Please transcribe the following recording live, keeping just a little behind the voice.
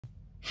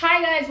Hi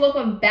guys,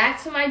 welcome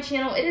back to my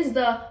channel. It is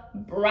the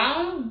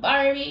Brown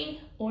Barbie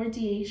or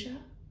Deasia,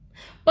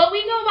 but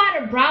we go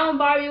by the Brown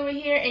Barbie over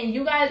here, and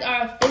you guys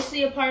are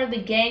officially a part of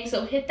the gang.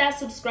 So hit that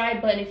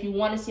subscribe button if you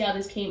want to see how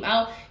this came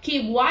out.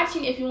 Keep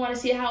watching if you want to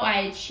see how I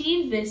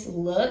achieved this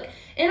look,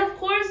 and of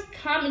course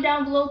comment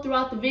down below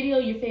throughout the video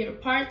your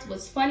favorite parts,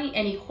 what's funny,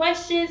 any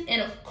questions,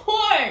 and of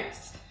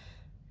course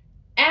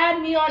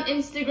add me on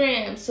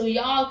Instagram so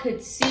y'all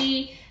could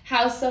see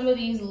how some of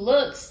these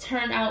looks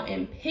turn out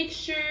in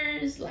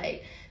pictures.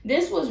 Like,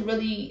 this was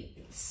really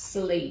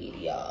slayed,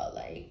 y'all.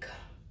 Like,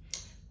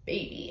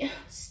 baby,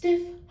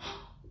 stiff.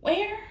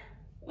 Where?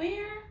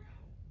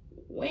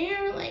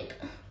 Like,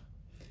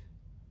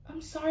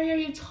 I'm sorry, are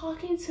you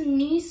talking to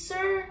me,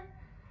 sir?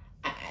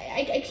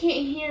 I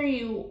can't hear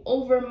you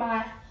over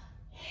my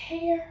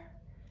hair,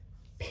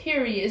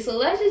 period. So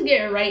let's just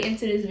get right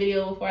into this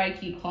video before I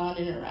keep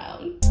clowning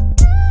around.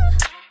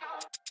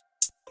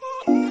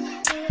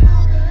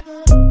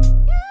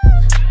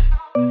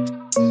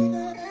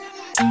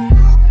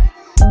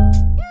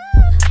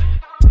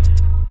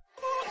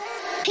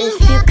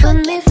 If you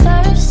put me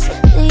first,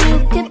 then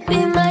you could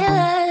be my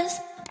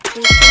last.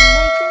 We can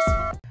make this.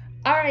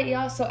 Alright,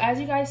 y'all, so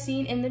as you guys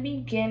seen in the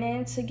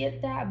beginning, to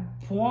get that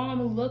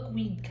bomb look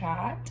we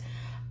got,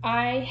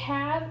 I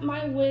have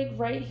my wig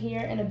right here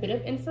and a bit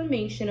of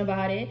information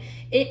about it.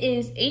 It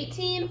is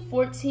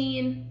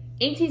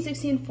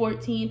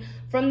 181614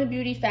 from the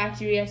Beauty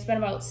Factory. I spent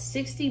about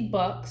 60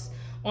 bucks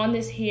on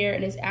this hair,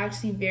 and it's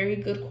actually very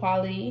good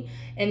quality.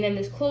 And then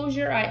this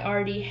closure I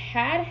already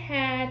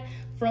had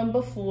from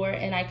before,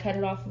 and I cut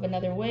it off of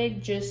another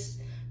wig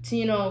just to,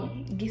 you know,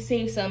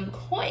 save some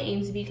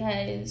coins,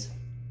 because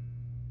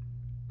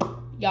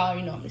y'all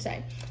already know what I'm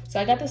saying. So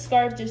I got the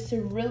scarf just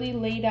to really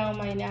lay down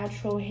my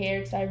natural hair,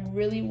 because I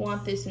really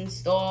want this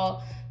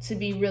install to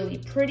be really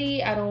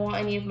pretty. I don't want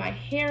any of my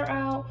hair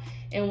out,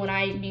 and when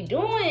I be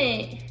doing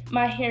it,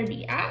 my hair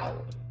be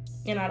out,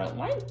 and I don't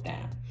like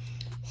that.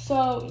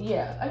 So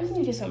yeah, I just need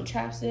to get some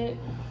chapstick.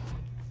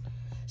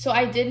 So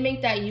I did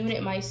make that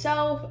unit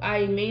myself.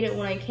 I made it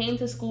when I came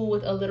to school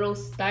with a little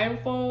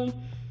styrofoam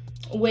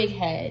wig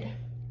head.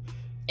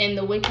 And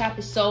the wig cap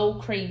is so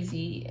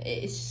crazy.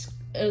 It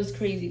was a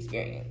crazy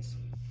experience.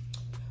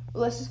 But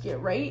let's just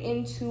get right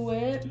into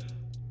it.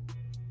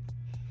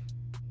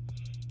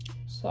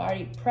 So I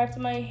already prepped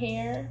my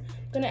hair.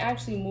 I'm gonna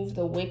actually move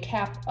the wig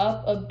cap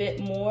up a bit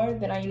more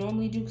than I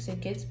normally do because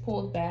it gets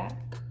pulled back.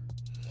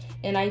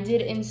 And I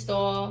did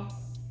install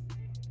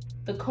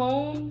the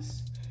combs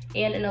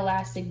and an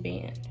elastic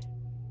band.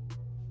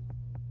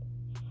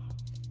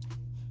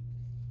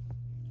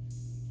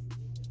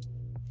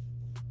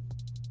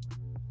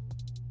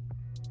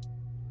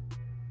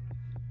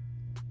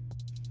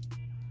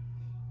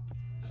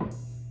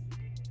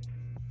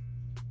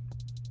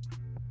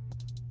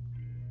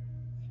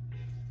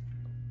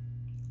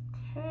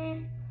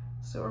 Okay,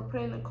 so we're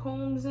putting the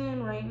combs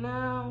in right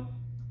now.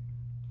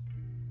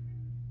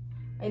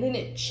 I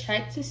didn't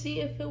check to see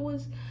if it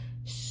was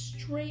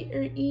straight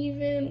or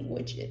even,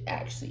 which it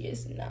actually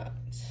is not.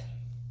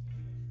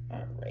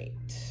 All right,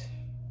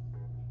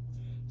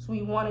 so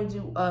we want to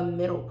do a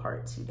middle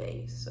part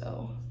today,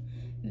 so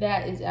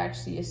that is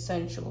actually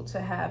essential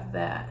to have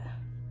that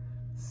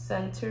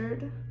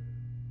centered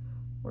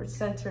or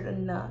centered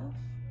enough.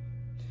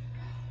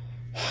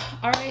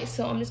 All right,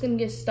 so I'm just gonna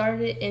get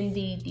started in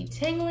the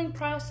detangling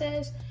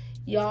process.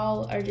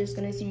 Y'all are just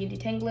gonna see me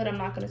detangle it. I'm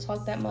not gonna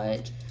talk that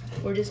much.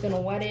 We're just gonna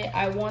wet it.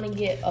 I wanna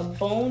get a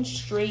bone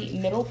straight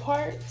middle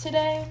part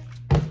today.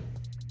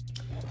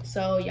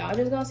 So y'all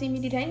just gonna see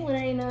me detangle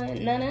it, ain't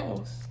none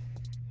else.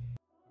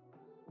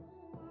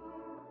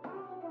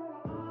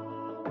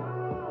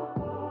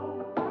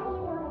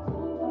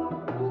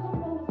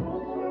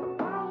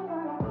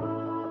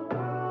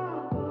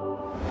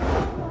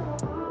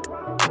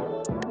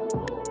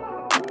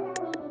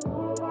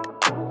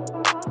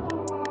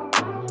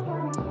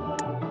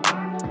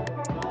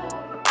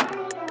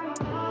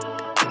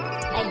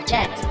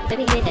 Let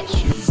me hear that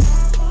shoe.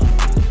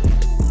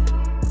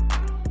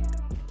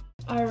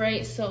 All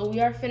right, so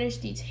we are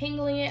finished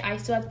detangling it. I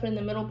still have to put in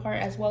the middle part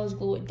as well as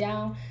glue it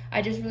down.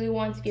 I just really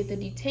wanted to get the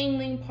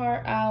detangling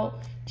part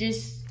out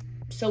just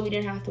so we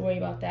didn't have to worry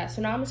about that.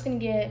 So now I'm just gonna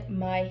get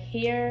my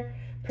hair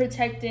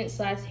protectant /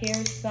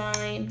 hair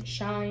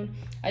shine.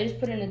 I just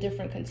put it in a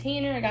different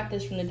container. I got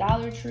this from the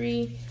Dollar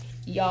Tree.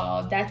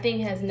 Y'all, that thing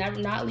has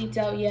not leaked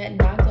out yet,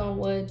 knock on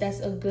wood. That's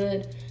a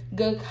good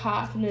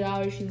cop from the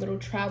Dollar Tree, little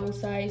travel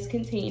size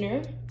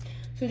container.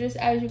 So just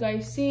as you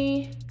guys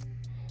see,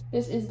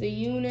 this is the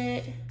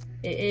unit.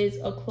 It is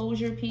a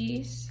closure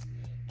piece.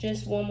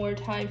 Just one more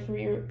time for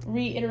your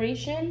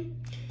reiteration.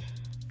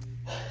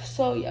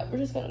 So yeah, we're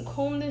just gonna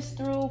comb this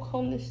through.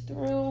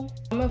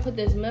 I'm gonna put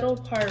this middle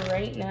part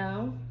right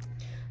now.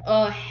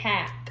 A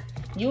hack.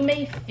 You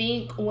may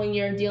think when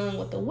you're dealing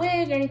with a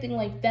wig or anything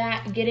like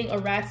that, getting a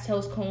rat's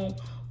tails comb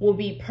will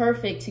be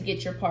perfect to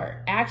get your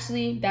part.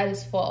 Actually, that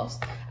is false.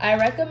 I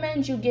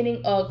recommend you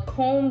getting a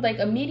comb, like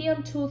a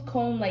medium tooth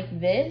comb like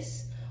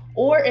this,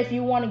 or if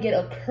you want to get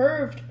a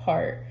curved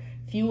part,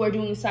 If you are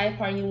doing side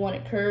part and you want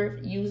it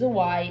curved, use a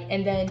wide,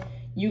 and then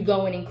you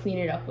go in and clean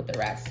it up with the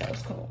rat's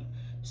tails comb.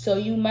 So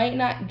you might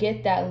not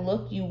get that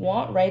look you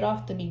want right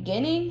off the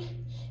beginning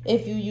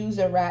if you use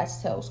a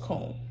rat's tails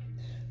comb.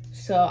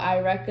 So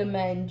I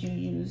recommend you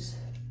use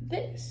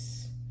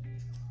this.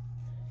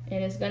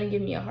 And it's gonna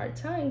give me a hard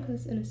time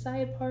because it's in a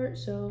side part,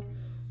 so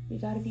we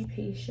gotta be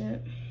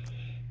patient.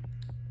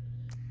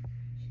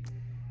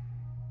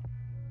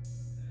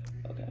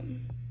 Okay.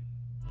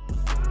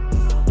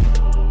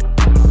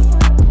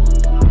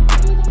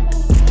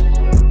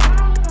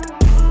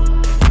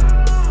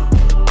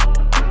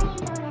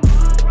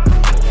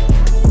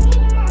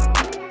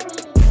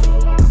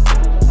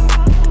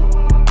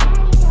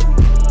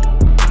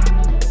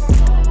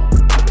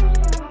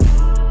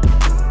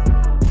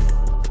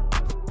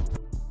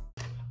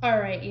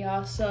 Alright,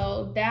 y'all,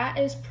 so that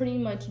is pretty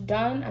much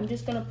done. I'm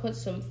just gonna put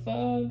some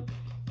foam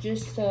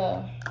just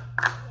to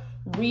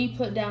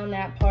re-put down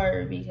that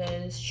part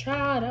because,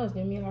 child, that was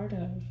giving me a hard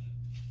time.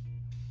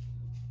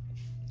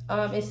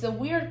 It's a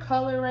weird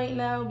color right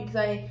now because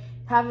I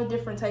have a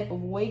different type of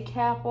wig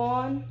cap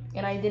on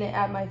and I didn't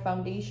add my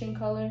foundation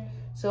color.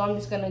 So I'm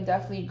just gonna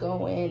definitely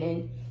go in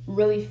and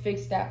really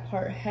fix that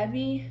part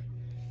heavy.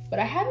 But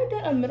I haven't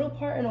done a middle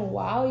part in a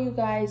while, you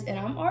guys, and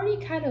I'm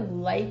already kind of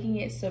liking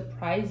it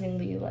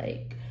surprisingly.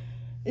 Like,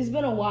 it's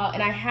been a while,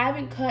 and I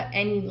haven't cut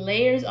any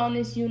layers on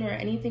this unit or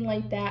anything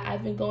like that.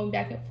 I've been going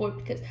back and forth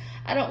because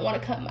I don't want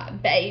to cut my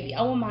baby.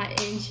 I want my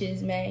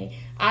inches, man.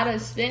 I done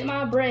spent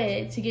my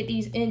bread to get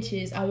these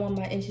inches. I want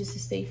my inches to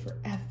stay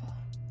forever.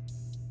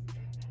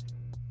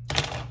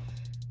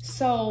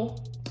 So,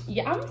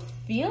 yeah, I'm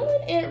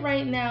feeling it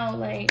right now,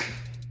 like,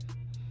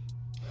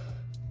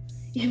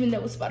 even though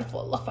it's about to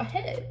fall off my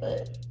head,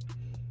 but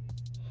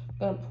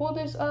I'm gonna pull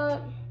this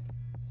up.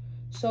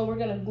 So we're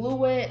gonna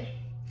glue it.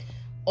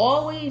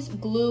 Always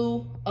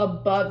glue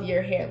above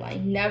your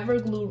hairline, never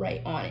glue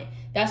right on it.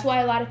 That's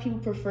why a lot of people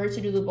prefer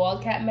to do the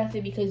bald cap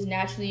method because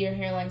naturally your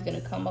hairline is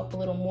gonna come up a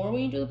little more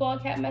when you do the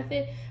bald cap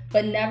method,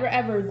 but never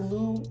ever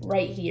glue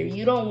right here.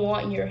 You don't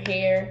want your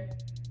hair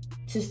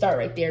to start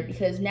right there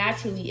because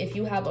naturally if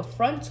you have a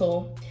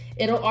frontal,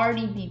 it'll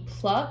already be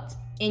plucked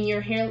and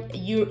your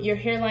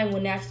hairline will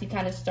naturally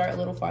kind of start a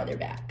little farther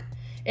back.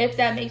 If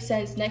that makes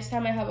sense, next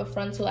time I have a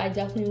frontal, I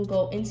definitely will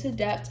go into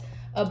depth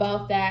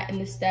about that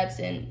and the steps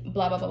and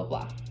blah, blah, blah, blah,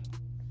 blah.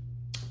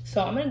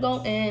 So I'm gonna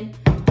go in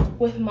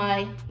with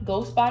my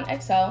Ghost Bond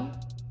XL.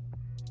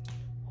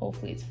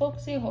 Hopefully it's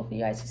focusing, hopefully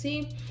you guys can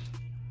see.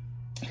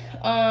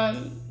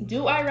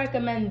 Do I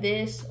recommend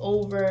this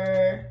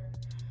over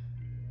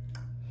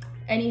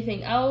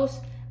anything else?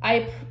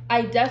 I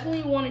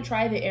definitely want to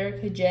try the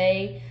Erica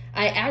J.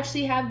 I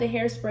actually have the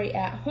hairspray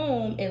at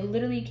home. It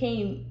literally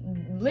came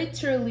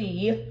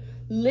literally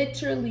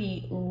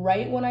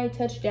right when I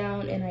touched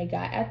down and I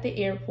got at the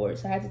airport.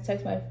 So I had to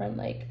text my friend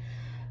like,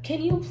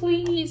 can you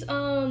please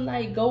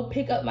like go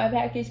pick up my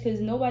package because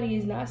nobody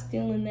is not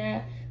stealing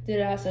that.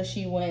 So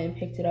she went and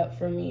picked it up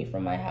for me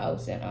from my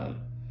house and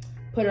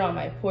put it on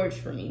my porch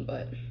for me.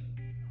 But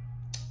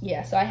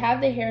yeah, so I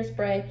have the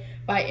hairspray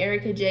by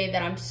Erica J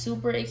that I'm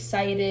super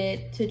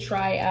excited to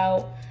try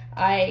out.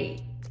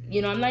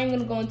 You know, I'm not even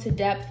gonna go into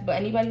depth, but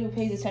anybody who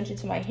pays attention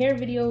to my hair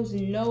videos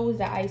knows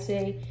that I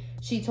say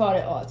she taught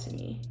it all to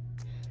me.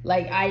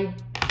 Like,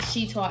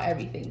 she taught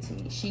everything to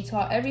me. She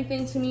taught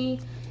everything to me.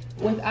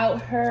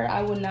 Without her,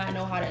 I would not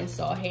know how to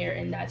install hair,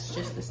 and that's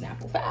just the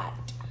Snapple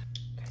fact.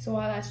 So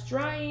while that's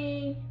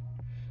drying,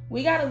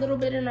 we got a little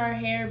bit in our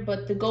hair,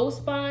 but the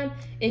Ghost Bond,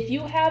 if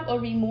you have a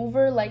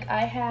remover like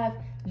I have,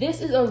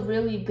 this is a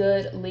really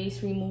good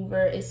lace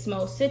remover. It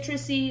smells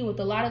citrusy.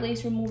 With a lot of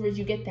lace removers,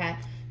 you get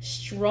that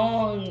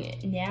strong,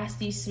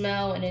 nasty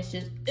smell, and it's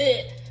just,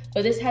 ugh.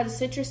 But this has a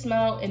citrus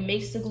smell. It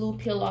makes the glue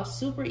peel off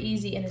super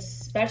easy, and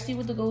especially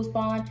with the Ghost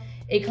Bond,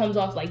 it comes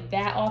off like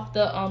that off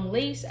the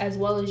lace as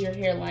well as your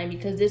hairline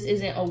because this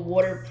isn't a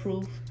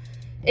waterproof.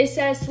 It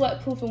says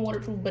sweat proof and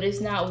waterproof, but it's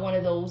not one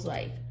of those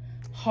like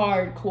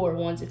hardcore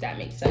ones, if that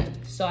makes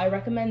sense. So I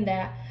recommend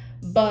that.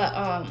 But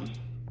I'm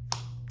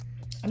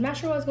not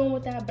sure where I was going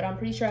with that, but I'm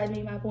pretty sure I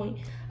made my point.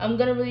 I'm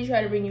gonna really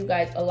try to bring you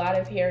guys a lot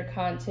of hair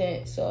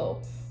content,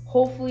 so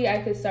hopefully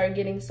I could start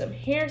getting some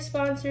hair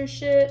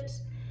sponsorships,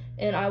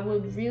 and I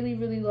would really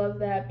love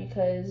that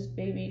because,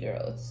 baby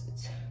girl,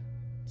 it's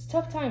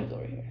tough times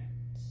over here.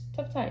 It's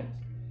tough times.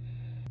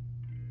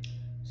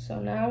 So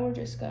now we're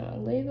just gonna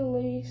lay the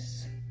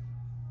lace.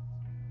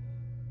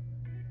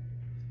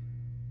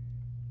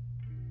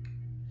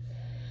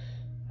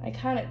 I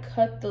kind of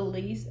cut the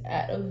lace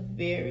at a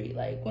very,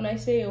 like, when I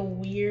say a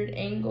weird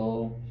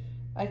angle,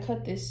 I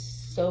cut this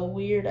so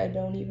weird, I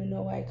don't even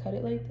know why I cut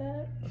it like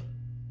that.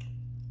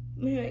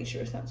 Let me make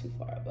sure it's not too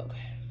far up.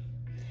 Okay.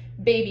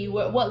 Baby,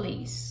 what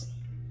lace?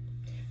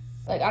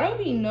 Like, I don't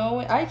be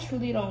knowing, I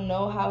truly don't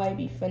know how I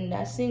be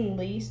finessing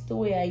lace the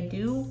way I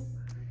do,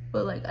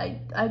 but like,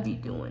 I be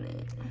doing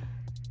it.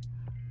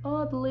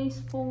 Oh, the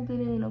lace folded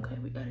in. Okay,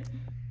 we got it.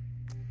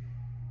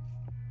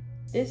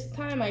 This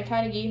time I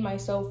kind of gave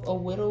myself a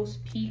widow's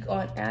peak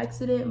on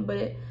accident, but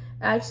it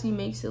actually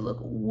makes it look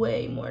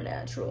way more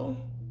natural.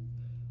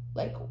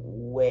 like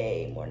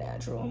way more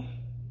natural.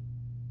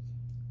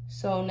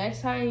 So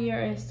next time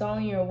you're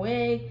installing your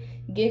wig,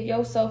 give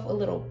yourself a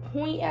little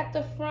point at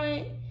the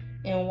front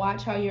and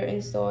watch how your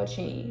install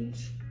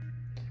change.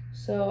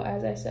 So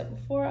as I said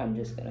before, I'm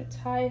just gonna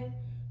tie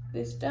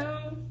this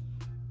down.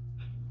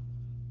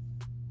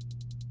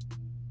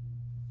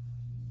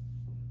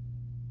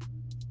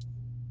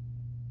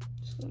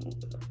 Just gonna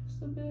move it up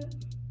just a bit.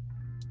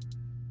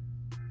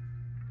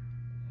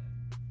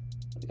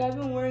 Like, I've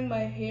been wearing my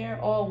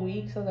hair all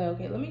week, so I was like,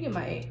 okay, let me give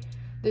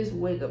this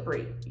wig a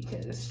break,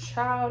 because this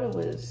child, it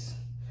was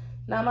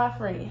not my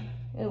friend.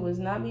 It was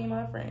not being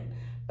my friend.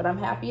 But I'm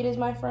happy it is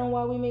my friend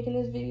while we're making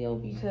this video,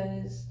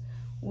 because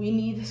we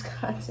need this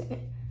content.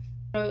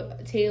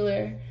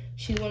 Taylor,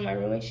 she's one of my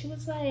roommates, she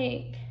was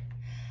like,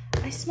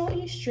 I smell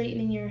you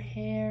straightening your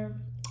hair.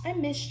 I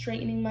miss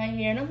straightening my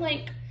hair. And I'm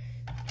like,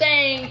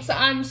 thanks,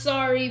 I'm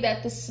sorry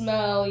that the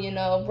smell,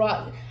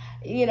 brought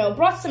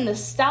some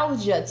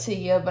nostalgia to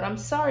you, but I'm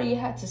sorry you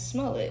had to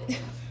smell it.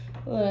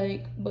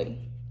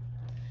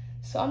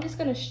 So I'm just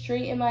gonna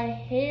straighten my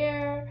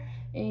hair,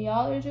 and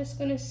y'all are just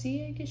gonna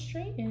see it get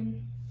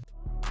straightened.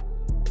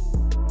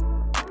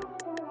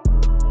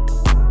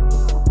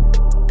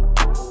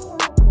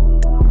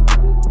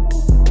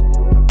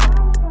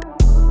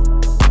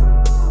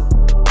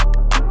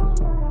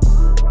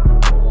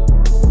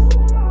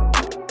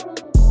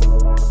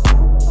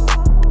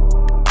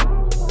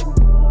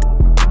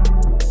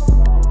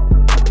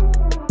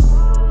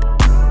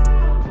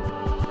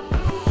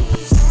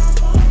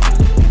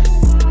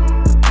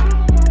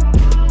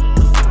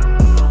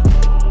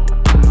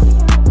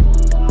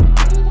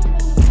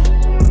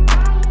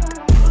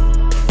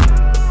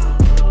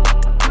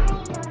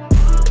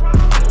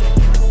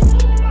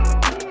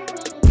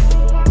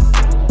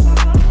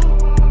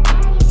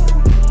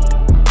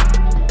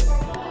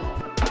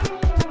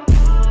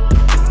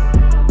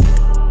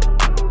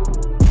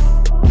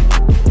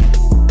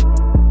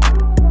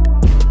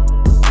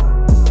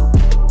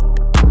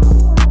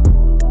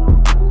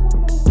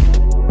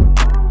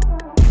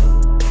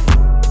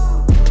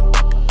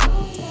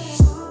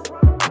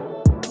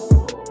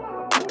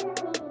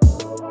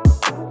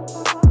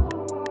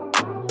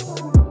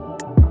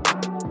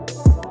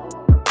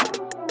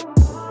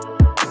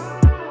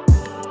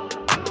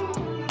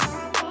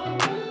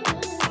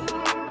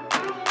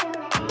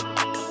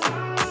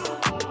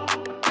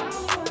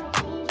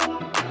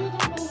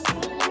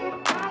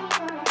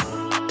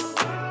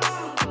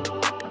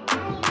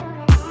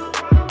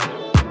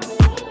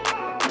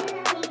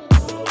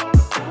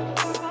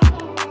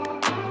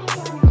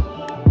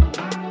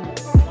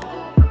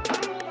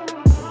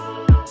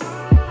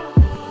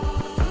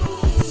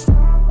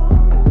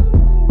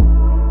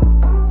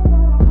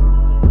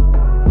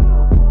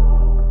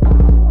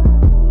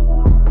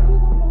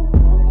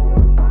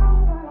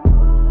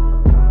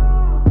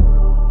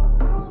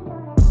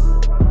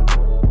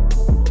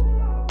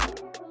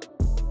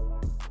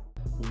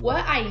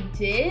 What I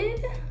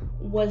did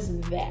was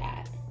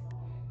that.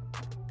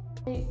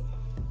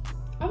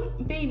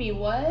 Baby,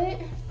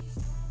 what?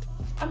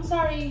 I'm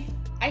sorry.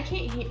 I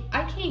can't hear you.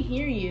 I can't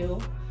hear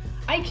you.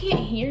 I can't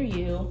hear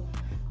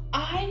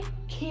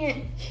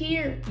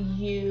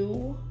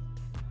you.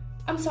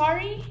 I'm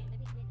sorry.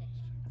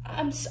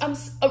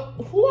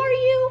 Who are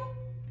you?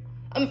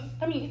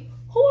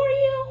 Who are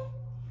you?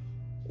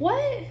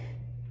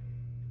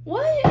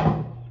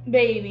 What?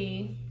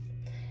 Baby,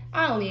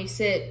 I only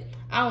accept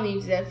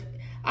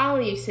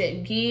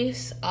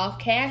gifts off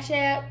Cash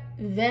App,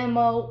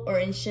 Venmo, or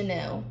in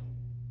Chanel.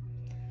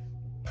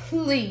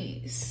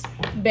 Please,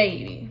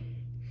 baby.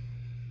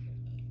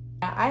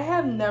 I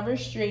have never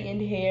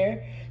straightened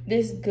hair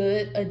this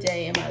good a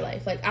day in my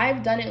life. Like,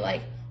 I've done it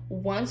like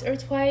once or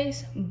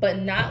twice, but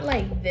not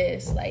like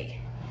this. Like,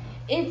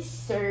 it's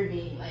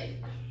serving,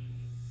 like.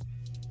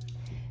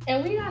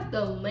 And we got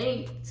the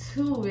length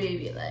too,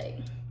 baby, like.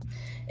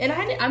 And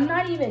I'm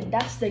not even,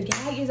 that's the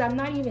gag, is I'm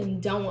not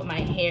even done with my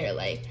hair.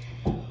 Like,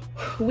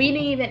 we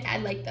didn't even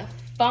add like the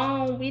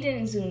foam, we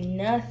didn't do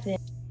nothing.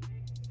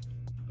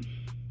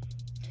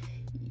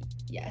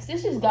 Yes,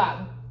 this just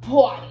got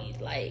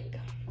bodied, like,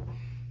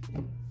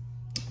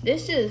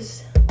 this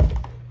just,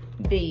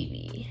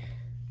 baby.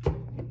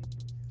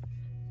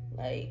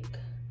 Like,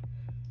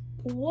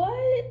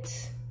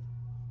 what?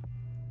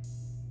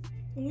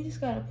 And we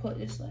just gotta put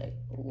just like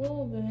a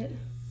little bit,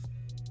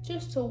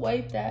 just to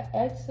wipe that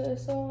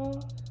excess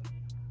off.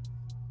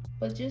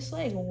 But just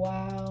like,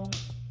 wow,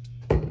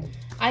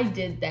 I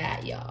did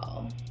that,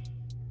 y'all.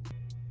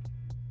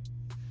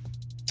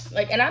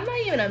 Like, and I'm not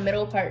even a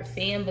middle part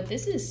fan, but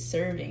this is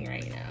serving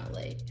right now.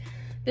 Like,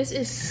 this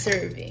is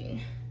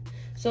serving.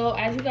 So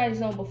as you guys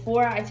know,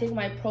 before I take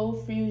my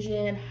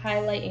Profusion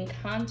highlight and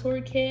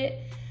contour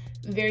kit,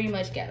 very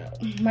much ghetto.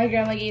 My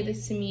grandma gave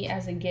this to me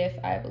as a gift,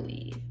 I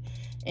believe.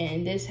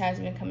 And this has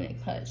been coming in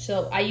clutch.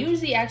 So I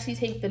usually actually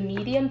take the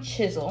medium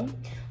chisel,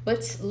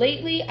 but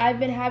lately I've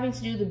been having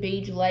to do the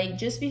beige light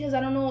just because I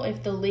don't know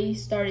if the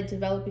lace started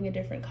developing a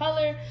different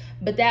color,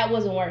 but that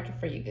wasn't working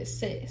for you good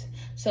sis.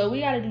 So we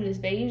gotta do this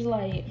beige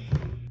light.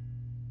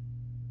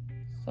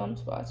 Some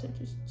spots are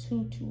just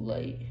too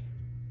light.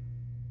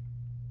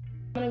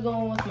 I'm gonna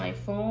go in with my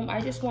foam. I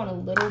just want a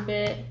little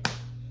bit,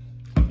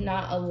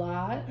 not a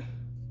lot,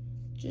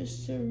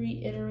 just to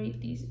reiterate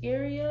these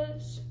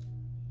areas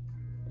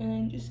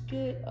and just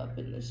get up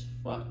in this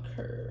front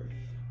curve.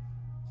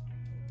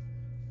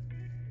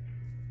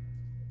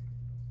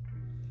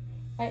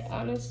 I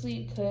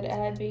honestly could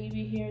add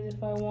baby hairs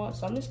if I want,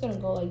 so I'm just gonna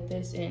go like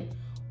this, and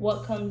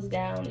what comes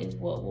down is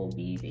what will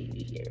be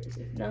baby hairs.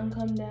 If none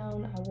come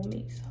down, I will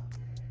make some.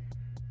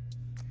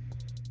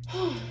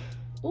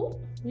 Ooh,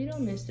 we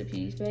don't miss the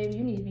piece, baby.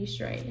 You need to be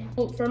straight.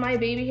 For my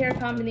baby hair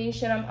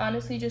combination, I'm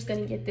honestly just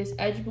gonna get this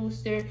edge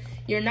booster.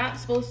 You're not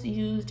supposed to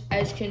use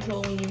edge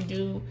control when you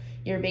do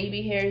your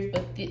baby hairs,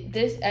 but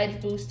this edge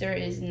booster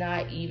is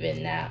not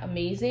even that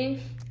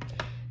amazing.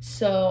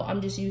 So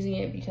I'm just using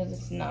it because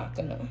it's not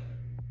gonna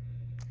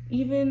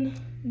even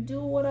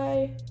do what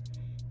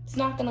it's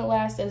not gonna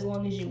last as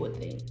long as you would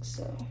think,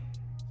 So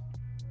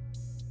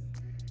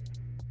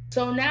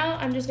now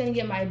I'm just gonna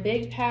get my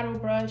big paddle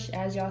brush.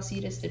 As y'all see,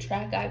 this is the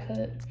track I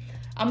cut.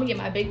 I'm gonna get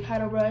my big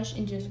paddle brush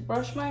and just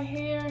brush my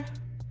hair.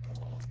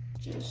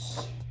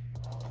 Just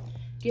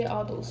get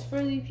all those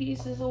frizzy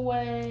pieces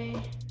away.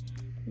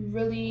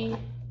 Really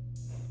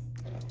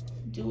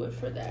do it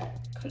for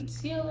that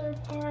concealer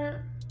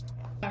part.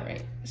 All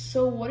right,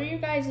 so what are your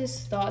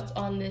guys' thoughts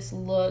on this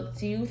look?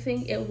 Do you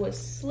think it was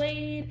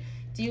slayed?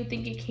 Do you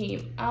think it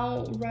came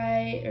out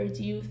right? Or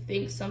do you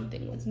think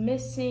something was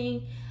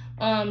missing?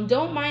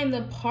 Don't mind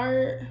the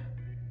part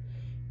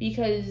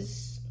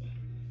because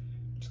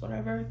it's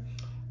whatever.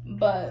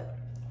 But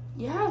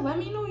yeah, let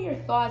me know your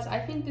thoughts. I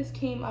think this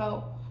came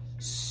out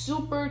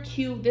super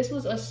cute. This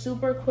was a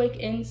super quick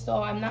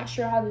install. I'm not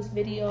sure how long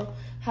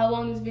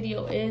this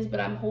video is,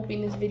 but I'm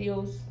hoping this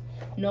video's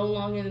no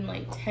longer than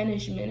like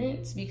 10-ish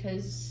minutes,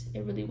 because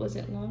it really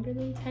wasn't longer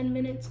than 10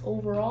 minutes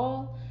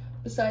overall,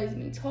 besides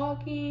me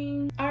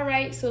talking. All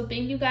right, so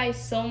thank you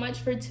guys so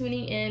much for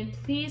tuning in.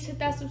 Please hit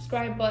that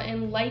subscribe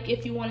button, like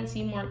if you want to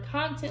see more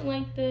content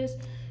like this,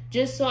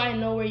 just so I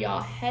know where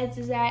y'all heads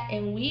is at.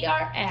 And we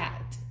are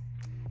at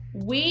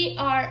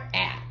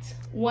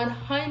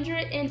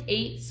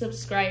 108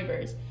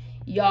 subscribers,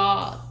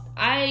 y'all.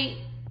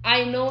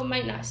 I know it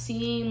might not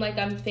seem like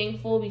I'm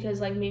thankful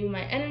because like maybe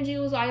my energy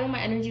was, I know my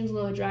energy was a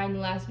little dry in the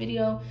last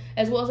video,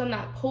 as well as I'm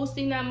not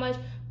posting that much,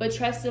 but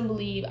trust and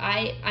believe,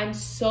 I'm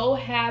so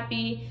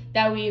happy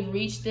that we've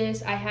reached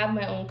this. I have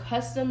my own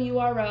custom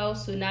URL,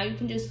 so now you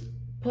can just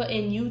put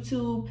in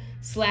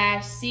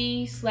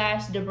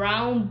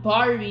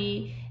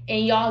YouTube/C/Thebrownbarbiee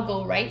and y'all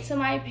go right to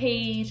my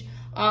page.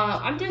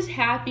 I'm just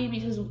happy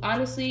because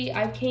honestly,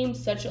 I've came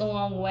such a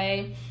long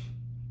way.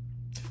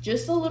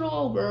 Just a little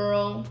old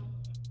girl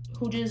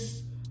who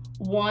just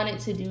wanted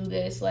to do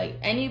this. Like,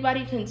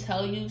 anybody can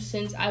tell you,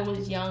 since I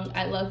was young,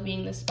 I love being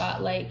in the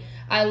spotlight.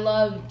 I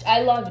loved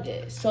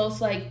it. So it's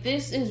like,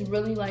 this is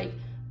really like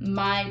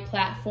my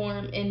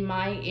platform in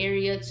my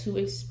area to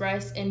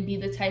express and be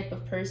the type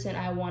of person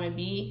I want to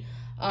be.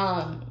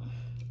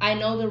 I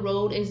know the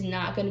road is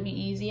not going to be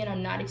easy, and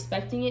I'm not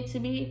expecting it to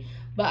be,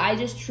 but I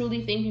just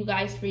truly thank you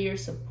guys for your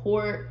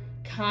support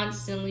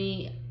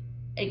constantly.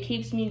 It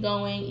keeps me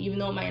going, even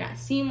though it might not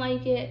seem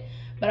like it.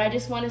 But I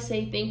just want to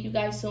say thank you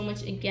guys so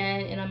much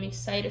again, and I'm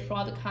excited for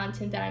all the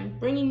content that I'm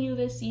bringing you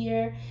this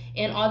year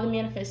and all the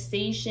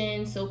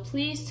manifestations. So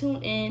please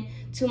tune in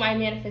to my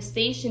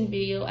manifestation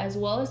video, as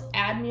well as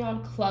add me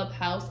on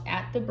Clubhouse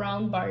at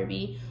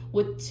Thebrownbarbiee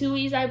with 2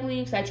 E's, I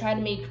believe. So I try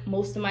to make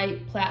most of my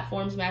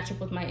platforms match up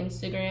with my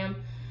Instagram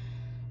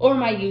or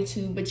my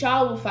YouTube, but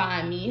y'all will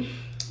find me.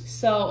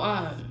 So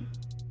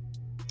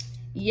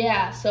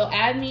yeah, so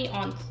add me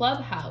on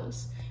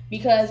Clubhouse,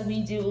 because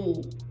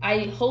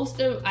I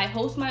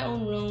host my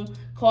own room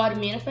called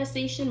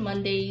Manifestation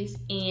Mondays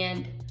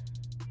and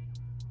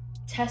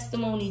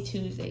Testimony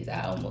Tuesdays.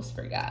 I almost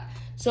forgot.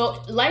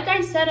 So like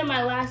I said in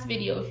my last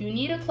video, if you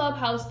need a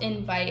Clubhouse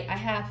invite, I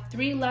have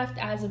 3 left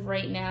as of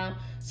right now.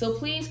 So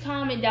please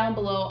comment down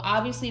below.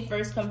 Obviously,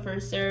 first come,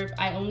 first serve.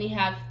 I only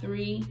have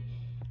 3.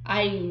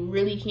 I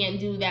really can't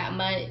do that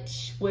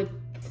much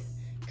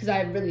because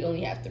I really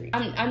only have 3.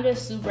 I'm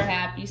just super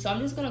happy. So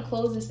I'm just gonna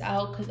close this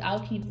out because I'll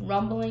keep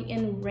rumbling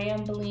and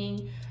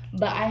rambling.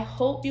 But I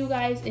hope you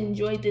guys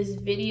enjoyed this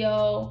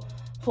video.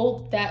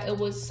 Hope that it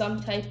was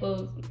some type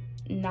of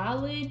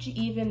knowledge,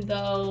 even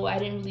though I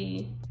didn't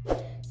really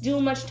do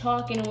much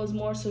talking. It was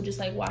more so just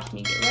like watch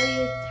me get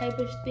ready type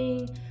of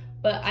thing.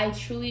 But I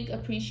truly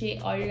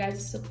appreciate all your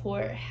guys'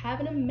 support.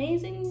 Have an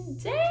amazing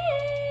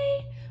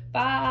day.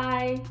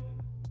 Bye.